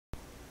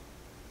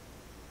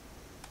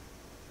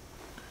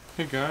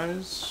Hey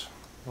guys,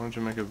 I wanted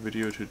to make a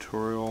video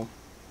tutorial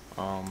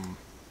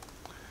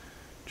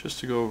just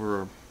to go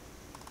over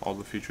all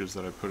the features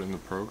that I put in the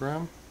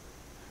program.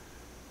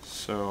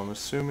 So I'm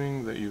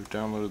assuming that you've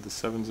downloaded the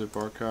 7-zip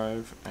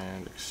archive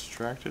and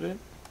extracted it.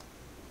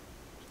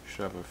 You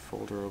should have a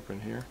folder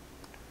open here.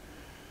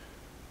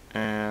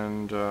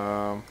 And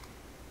right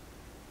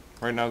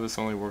now this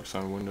only works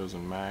on Windows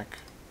and Mac.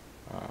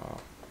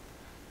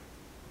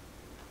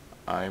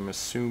 I'm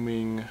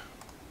assuming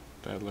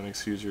that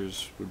Linux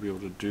users would be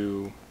able to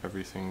do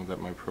everything that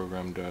my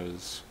program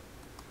does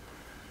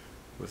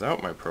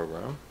without my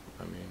program.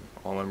 I mean,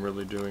 all I'm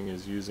really doing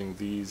is using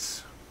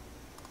these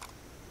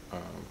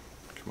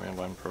command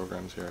line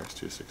programs here,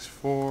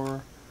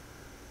 x264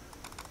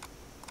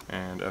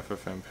 and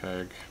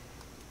ffmpeg,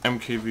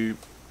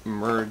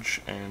 mkvmerge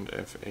and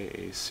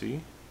faac.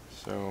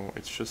 So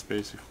it's just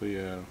basically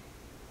a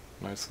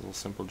nice little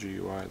simple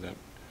GUI that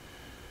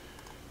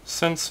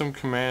sends some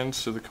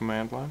commands to the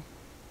command line.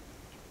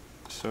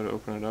 So to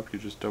open it up, you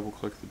just double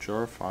click the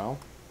jar file,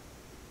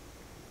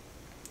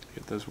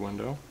 get this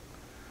window.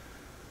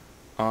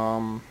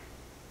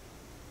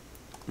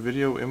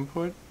 Video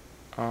input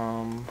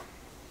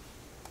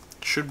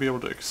should be able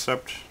to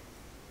accept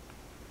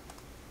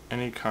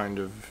any kind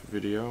of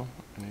video,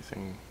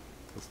 anything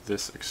with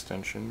this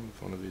extension,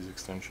 with one of these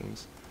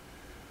extensions.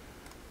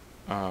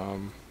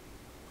 However,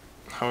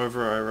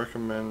 I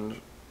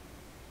recommend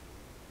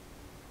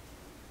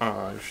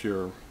if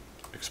you're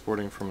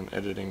exporting from an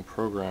editing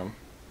program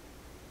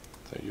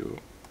that you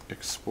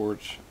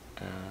export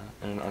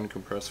in an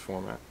uncompressed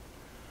format,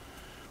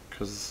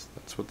 because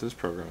that's what this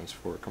program is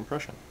for,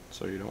 compression.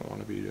 So you don't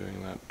want to be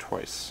doing that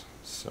twice.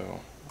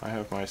 So I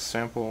have my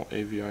sample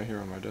AVI here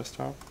on my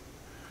desktop.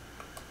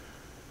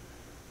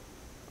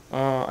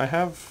 I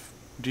have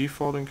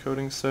default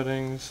encoding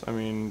settings. I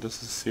mean,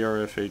 this is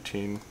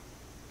CRF18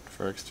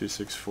 for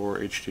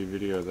x264 HD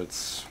video.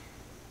 That's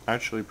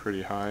actually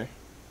pretty high,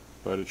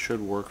 but it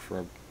should work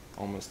for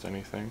almost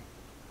anything.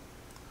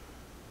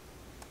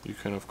 You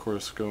can of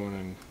course go in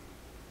and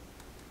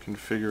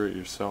configure it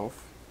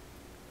yourself.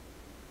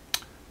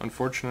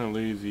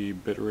 Unfortunately, the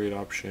bitrate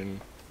option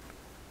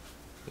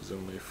is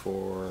only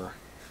for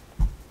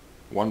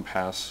 1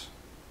 pass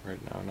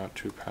right now, not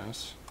 2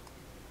 pass.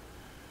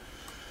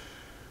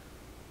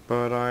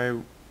 But I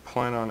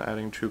plan on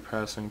adding 2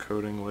 pass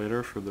encoding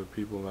later for the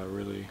people that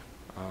really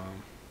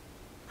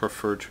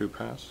prefer 2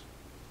 pass.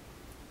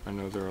 I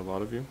know there are a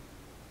lot of you.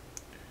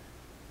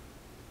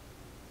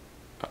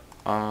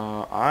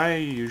 I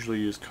usually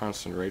use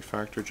constant rate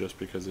factor just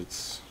because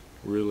it's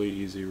really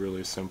easy,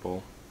 really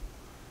simple,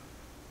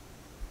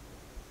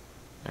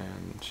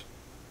 and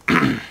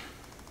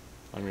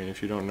I mean,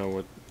 if you don't know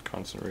what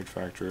constant rate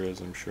factor is,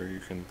 I'm sure you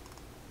can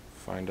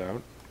find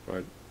out,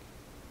 but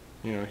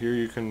you know, here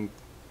you can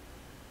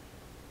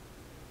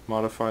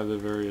modify the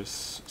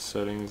various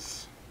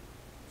settings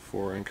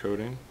for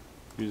encoding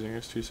using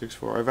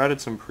x264. I've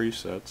added some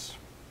presets.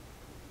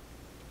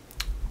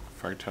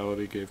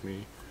 Fractality gave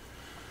me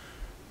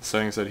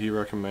settings that he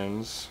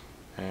recommends,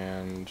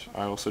 and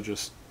I also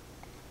just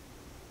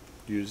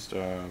used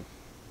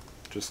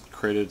just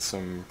created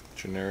some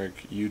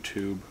generic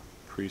YouTube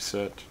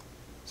preset,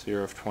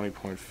 CRF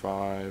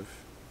 20.5,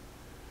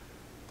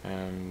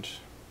 and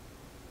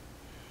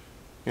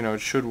you know,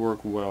 it should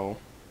work well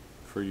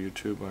for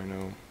YouTube. I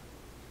know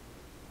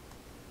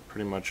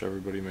pretty much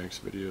everybody makes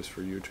videos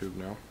for YouTube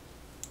now.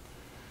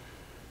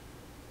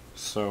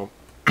 So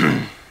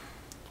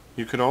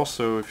you could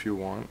also, if you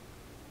want,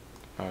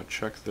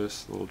 check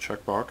this little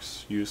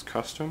checkbox, use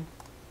custom,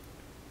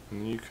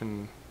 and you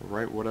can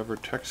write whatever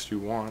text you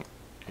want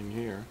in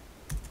here.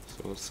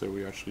 So let's say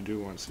we actually do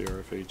want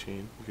CRF18,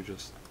 you could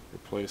just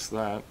replace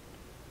that,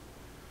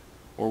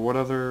 or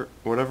whatever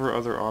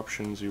other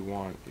options you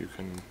want, you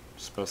can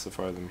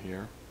specify them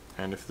here,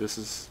 and if this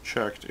is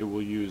checked, it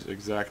will use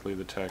exactly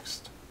the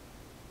text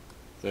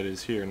that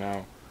is here.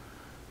 Now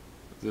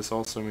this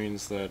also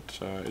means that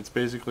it's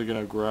basically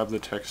going to grab the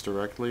text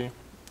directly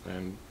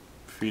and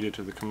feed it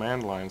to the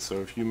command line.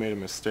 So if you made a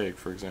mistake,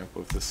 for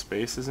example, if the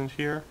space isn't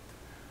here,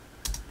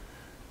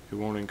 it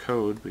won't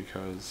encode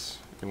because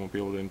it won't be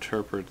able to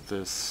interpret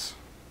this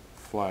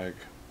flag.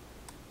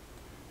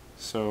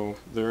 So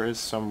there is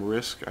some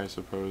risk, I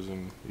suppose,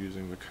 in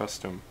using the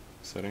custom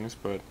settings,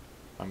 but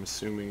I'm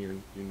assuming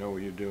you know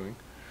what you're doing.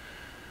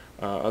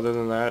 Other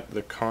than that,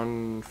 the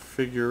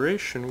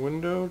configuration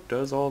window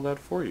does all that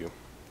for you.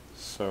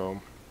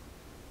 So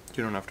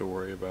you don't have to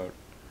worry about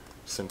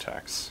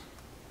syntax.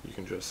 You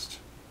can just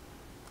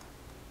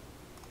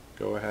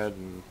go ahead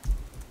and,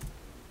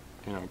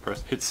 you know,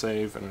 hit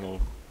save, and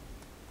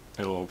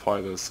it'll apply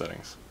those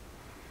settings.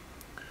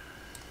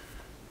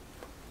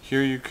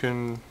 Here you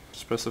can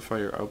specify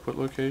your output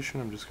location.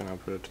 I'm just going to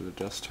output it to the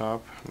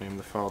desktop. Name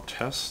the file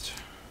test.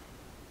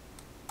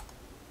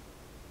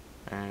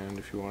 And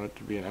if you want it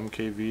to be an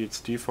MKV, its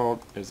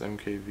default is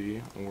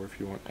MKV, or if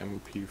you want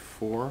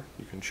MP4,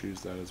 you can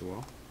choose that as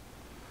well.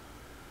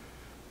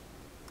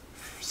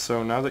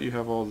 So now that you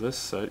have all this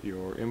set,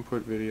 your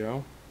input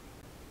video,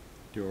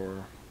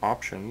 your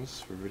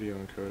options for video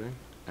encoding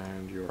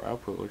and your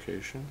output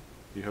location,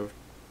 you have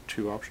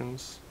two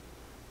options.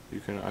 You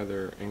can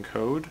either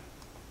encode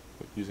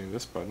using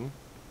this button.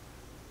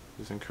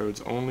 This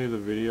encodes only the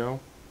video,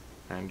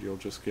 and you'll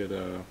just get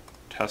a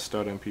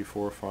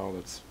test.mp4 file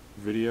that's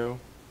video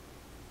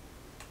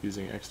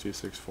using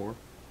x264.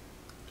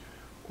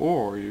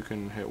 Or you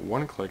can hit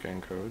one-click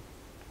encode,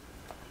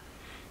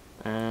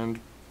 and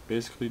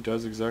basically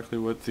does exactly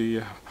what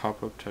the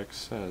pop-up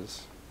text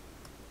says.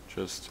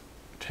 Just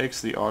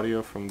takes the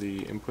audio from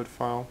the input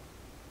file,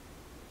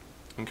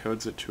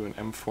 encodes it to an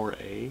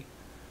M4A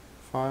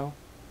file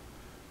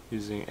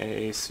using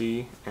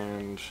AAC,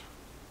 and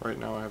right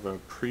now I have a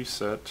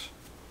preset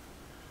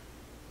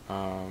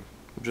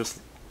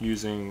just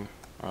using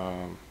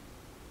the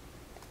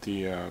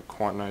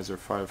Quantizer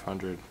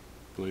 500, I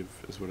believe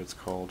is what it's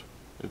called.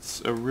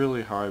 It's a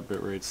really high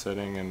bitrate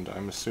setting, and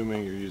I'm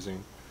assuming you're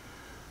using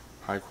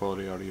high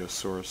quality audio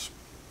source.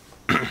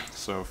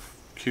 So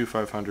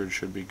Q500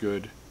 should be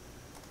good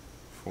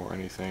for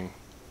anything.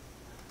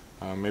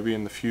 Maybe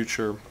in the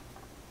future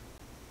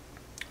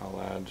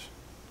I'll add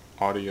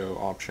audio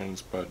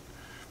options, but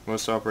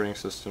most operating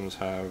systems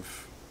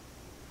have,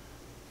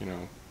 you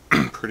know,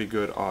 pretty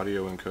good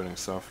audio encoding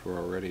software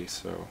already,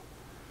 so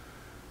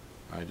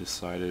I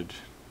decided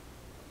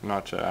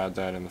not to add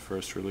that in the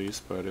first release,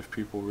 but if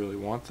people really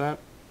want that,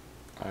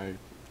 I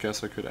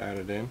guess I could add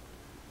it in.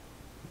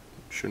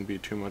 Shouldn't be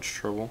too much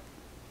trouble.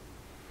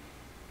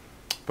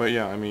 But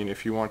yeah, I mean,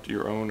 if you want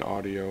your own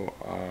audio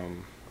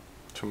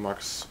to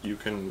mux, you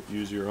can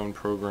use your own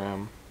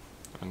program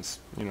and,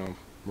 you know,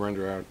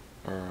 render out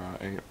or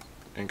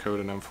encode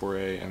an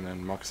M4A and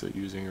then mux it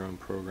using your own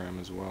program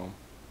as well.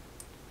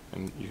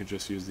 And you can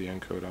just use the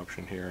encode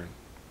option here and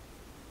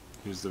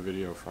use the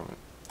video from it,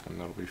 and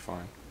that'll be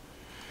fine.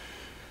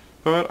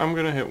 But I'm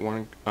gonna hit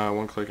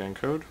one-click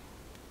encode.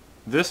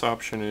 This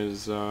option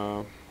is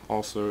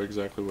also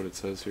exactly what it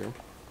says here.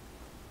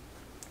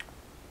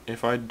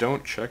 If I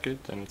don't check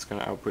it, then it's going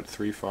to output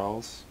three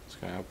files. It's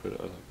going to output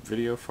a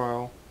video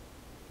file,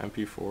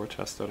 mp4,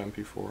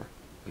 test.mp4,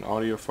 an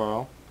audio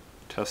file,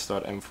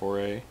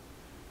 test.m4a,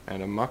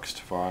 and a muxed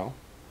file,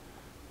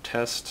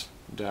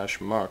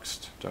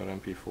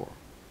 test-muxed.mp4.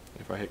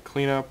 If I hit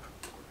cleanup,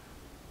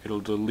 it'll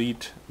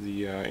delete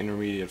the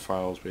intermediate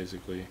files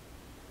basically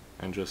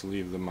and just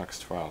leave the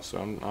muxed file. So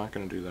I'm not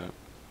going to do that.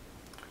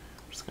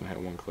 I'm just going to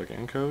hit one-click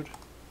encode,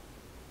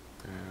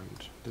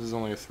 and this is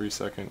only a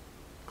 3-second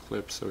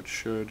clip, so it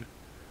should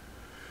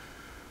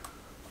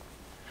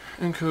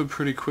encode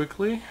pretty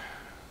quickly,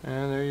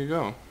 and there you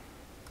go.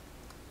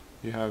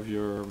 You have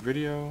your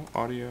video,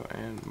 audio,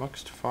 and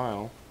muxed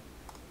file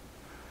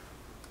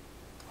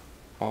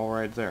all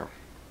right there.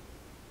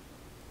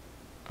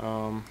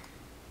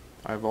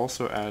 I've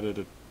also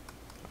added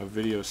a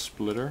video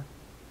splitter.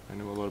 I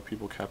know a lot of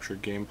people capture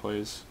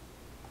gameplays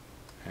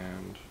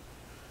and,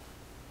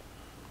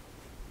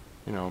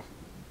 you know,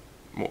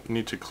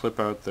 need to clip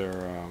out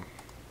their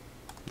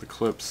the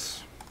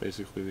clips,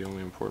 basically the only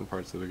important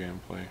parts of the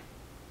gameplay,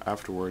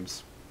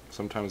 afterwards.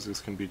 Sometimes this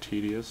can be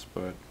tedious,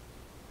 but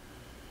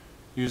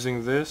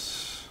using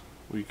this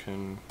we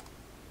can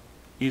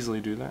easily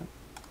do that.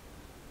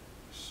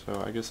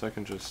 So I guess I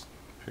can just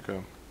pick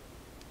a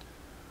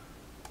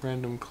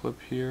random clip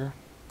here,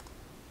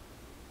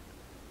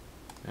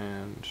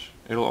 and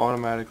it'll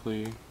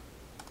automatically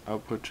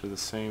output to the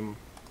same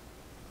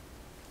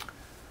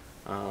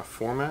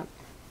format.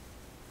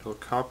 It'll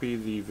copy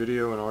the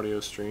video and audio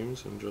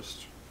streams and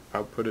just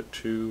output it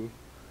to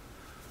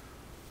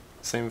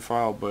the same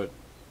file, but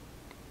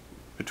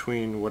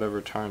between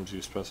whatever times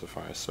you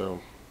specify.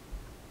 So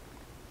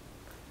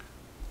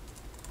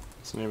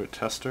let's name it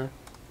tester,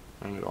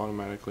 and it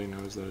automatically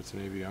knows that it's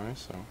an AVI,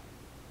 so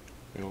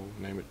it'll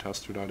name it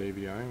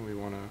tester.avi, and we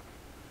want to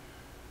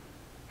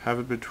have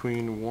it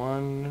between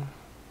 1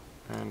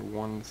 and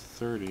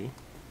 1:30,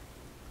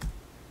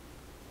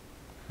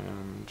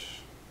 and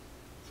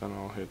then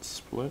I'll hit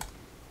split.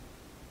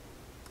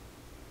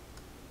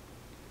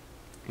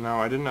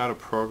 Now I didn't add a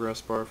progress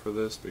bar for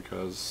this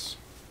because,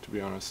 to be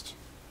honest,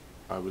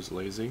 I was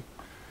lazy,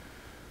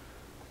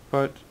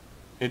 but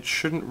it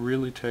shouldn't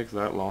really take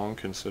that long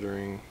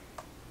considering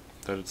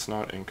that it's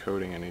not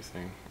encoding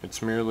anything.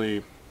 It's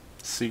merely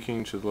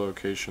seeking to the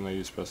location that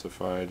you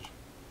specified,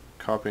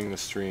 copying the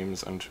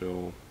streams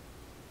until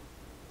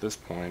this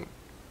point,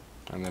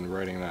 and then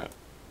writing that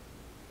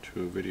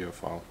to a video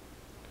file.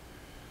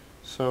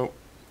 So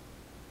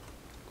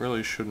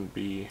really shouldn't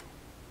be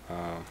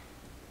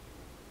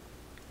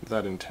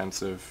that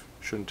intensive,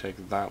 shouldn't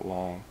take that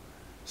long.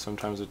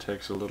 Sometimes it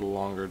takes a little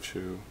longer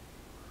to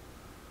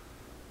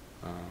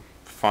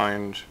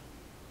find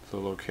the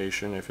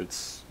location if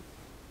it's,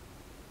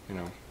 you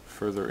know,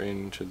 further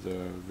into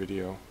the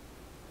video,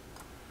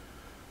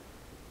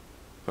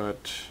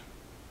 but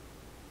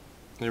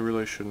it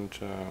really shouldn't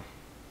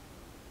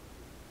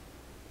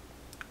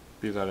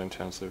be that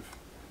intensive.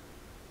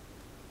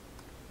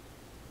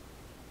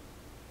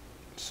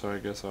 So I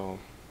guess I'll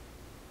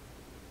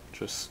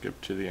just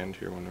skip to the end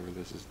here whenever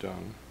this is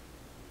done.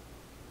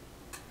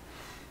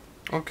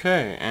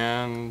 Okay,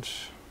 and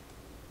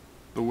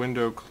the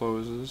window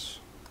closes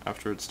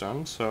after it's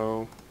done,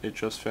 so it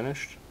just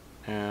finished,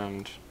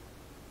 and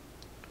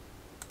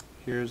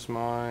here's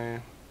my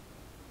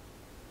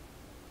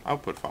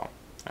output file,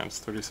 and it's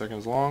 30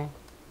 seconds long,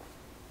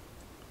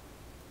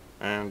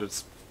 and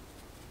it's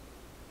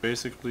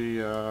basically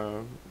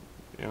it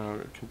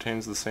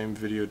contains the same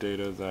video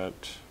data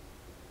that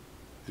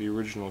the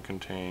original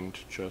contained,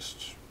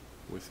 just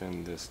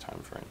within this time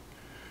frame.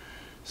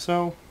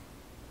 So,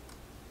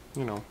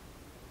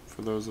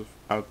 for those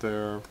out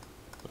there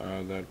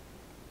that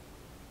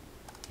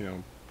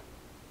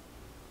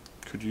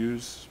could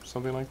use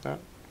something like that,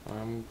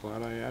 I'm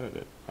glad I added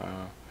it.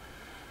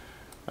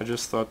 I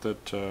just thought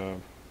that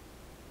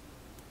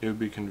it would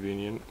be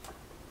convenient,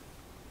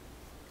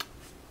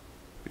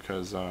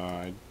 because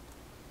I've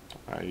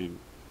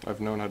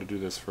known how to do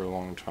this for a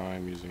long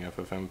time using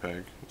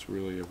ffmpeg. It's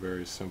really a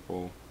very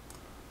simple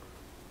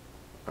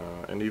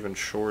and even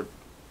short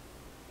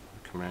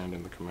command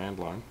in the command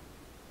line,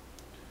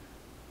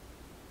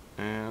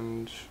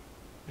 and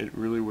it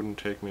really wouldn't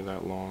take me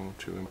that long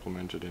to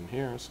implement it in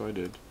here, so I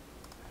did.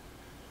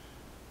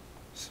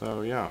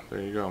 So yeah,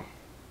 there you go.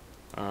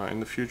 In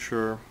the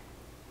future,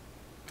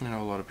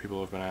 a lot of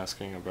people have been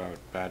asking about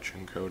batch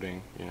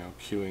encoding,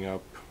 queuing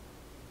up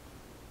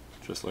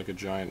just like a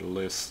giant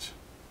list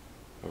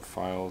of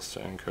files to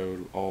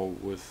encode, all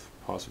with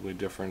possibly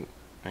different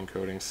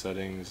encoding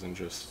settings, and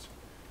just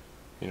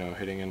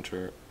hitting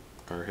enter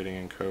or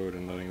hitting encode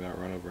and letting that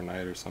run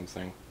overnight or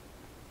something.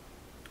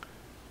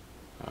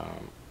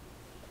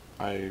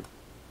 I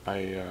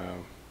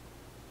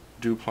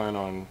do plan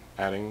on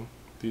adding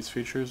these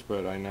features,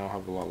 but I now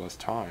have a lot less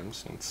time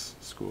since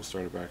school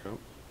started back up,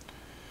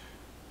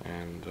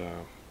 and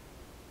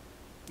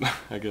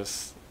I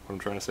guess what I'm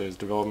trying to say is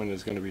development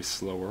is going to be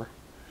slower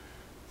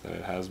than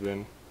it has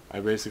been. I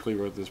basically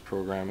wrote this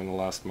program in the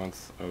last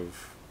month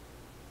of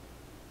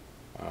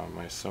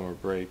my summer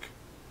break.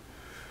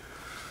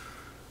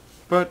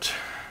 But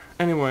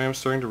anyway, I'm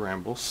starting to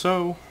ramble,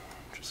 so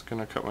I'm just going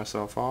to cut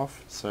myself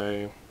off,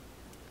 say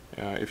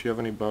if you have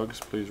any bugs,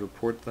 please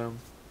report them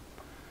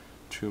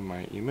to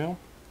my email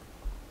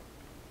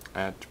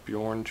at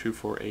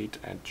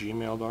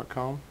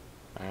bjorn248@gmail.com,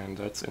 and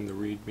that's in the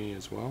README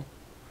as well.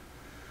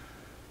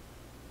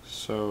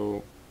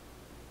 So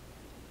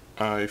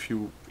if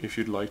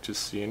you'd like to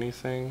see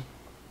anything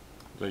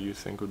that you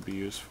think would be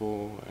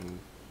useful, and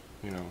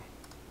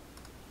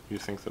you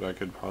think that I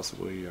could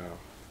possibly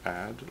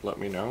add, let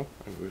me know,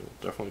 and we'll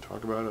definitely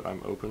talk about it.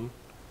 I'm open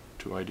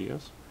to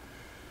ideas,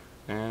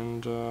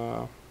 and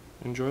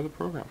enjoy the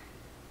program.